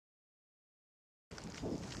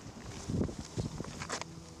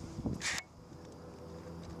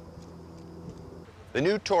The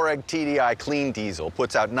new Touareg TDI clean diesel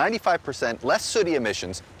puts out 95% less sooty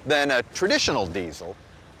emissions than a traditional diesel,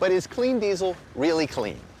 but is clean diesel really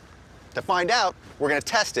clean? To find out, we're going to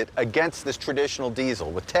test it against this traditional diesel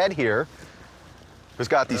with Ted here, who's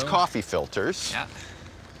got these coffee filters. Yeah.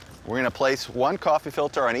 We're going to place one coffee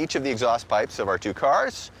filter on each of the exhaust pipes of our two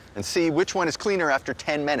cars and see which one is cleaner after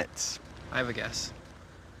 10 minutes. I have a guess.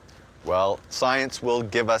 Well, science will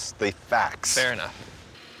give us the facts. Fair enough.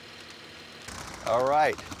 All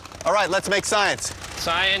right. All right, let's make science.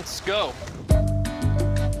 Science, go.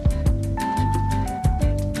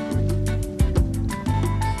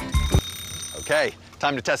 Okay,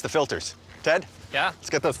 time to test the filters. Ted? Yeah? Let's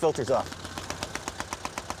get those filters off.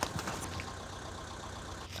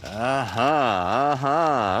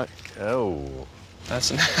 Oh.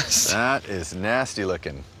 That's nasty. That is nasty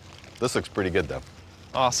looking. This looks pretty good, though.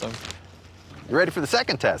 Awesome. You ready for the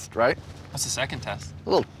second test, right? What's the second test? A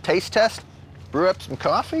little taste test. Brew up some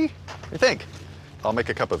coffee. What do you think? I'll make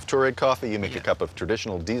a cup of Touareg coffee. You make a cup of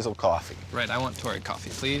traditional diesel coffee. Right, I want Touareg coffee,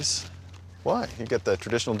 please. Why? You get the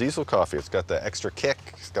traditional diesel coffee. It's got the extra kick.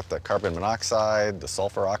 It's got the carbon monoxide, the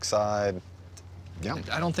sulfur oxide. Yeah.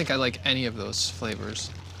 I don't think I like any of those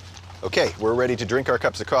flavors. Okay, we're ready to drink our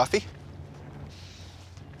cups of coffee.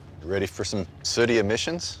 You ready for some sooty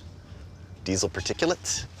emissions? Diesel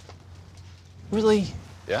particulates? Really?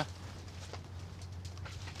 Yeah?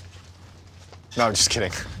 No, I'm just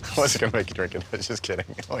kidding. I wasn't gonna make you drink it. I was just kidding.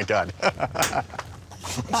 Oh my God.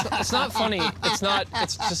 It's not funny. It's not funny.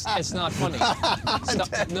 It's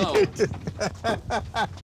not, no.